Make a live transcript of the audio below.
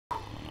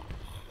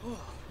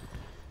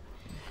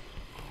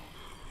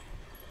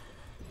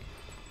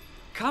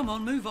Come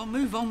on, move on,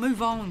 move on,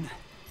 move on.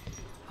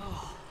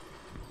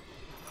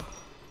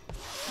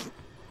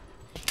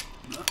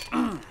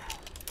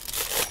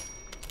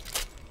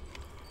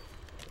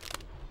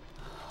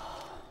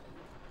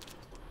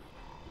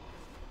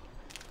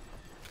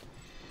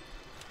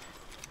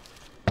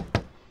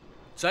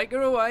 Take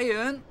her away,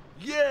 Ern.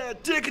 Yeah,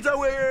 take it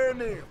away,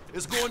 Ernie.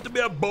 It's going to be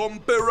a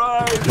bumpy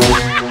ride.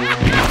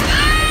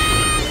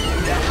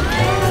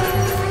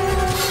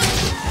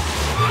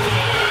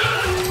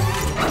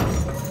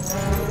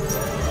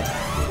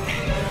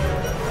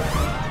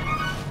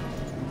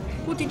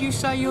 What did you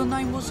say your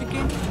name was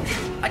again?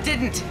 I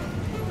didn't.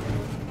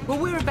 Well,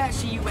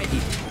 whereabouts are you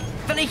headed?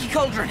 The Leaky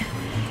Cauldron.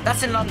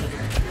 That's in London.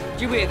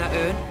 Do you hear that,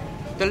 Ern?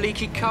 The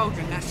Leaky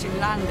Cauldron, that's in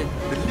London.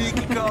 The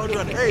Leaky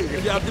Cauldron. Hey,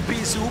 if you have the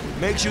pea soup,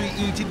 make sure you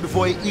eat it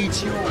before he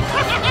eats you. But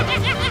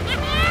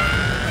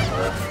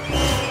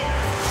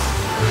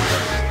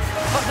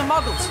the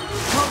Muggles,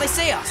 will they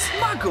see us?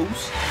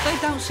 Muggles? They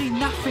don't see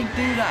nothing,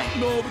 do they?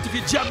 No, but if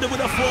you jab them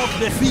with a fork,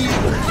 they feel.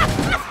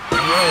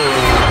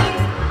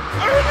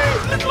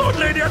 Ernie, little old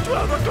lady at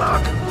 12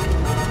 o'clock.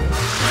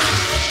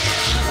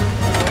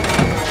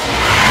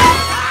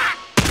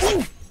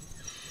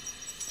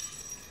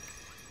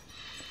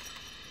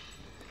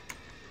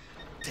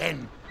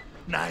 10,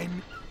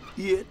 9,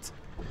 8,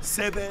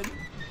 7,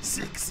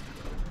 6,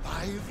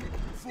 5,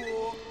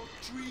 4,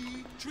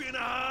 3, 3 and a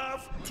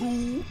half,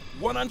 2,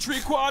 1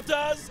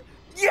 3/4.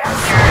 Yes!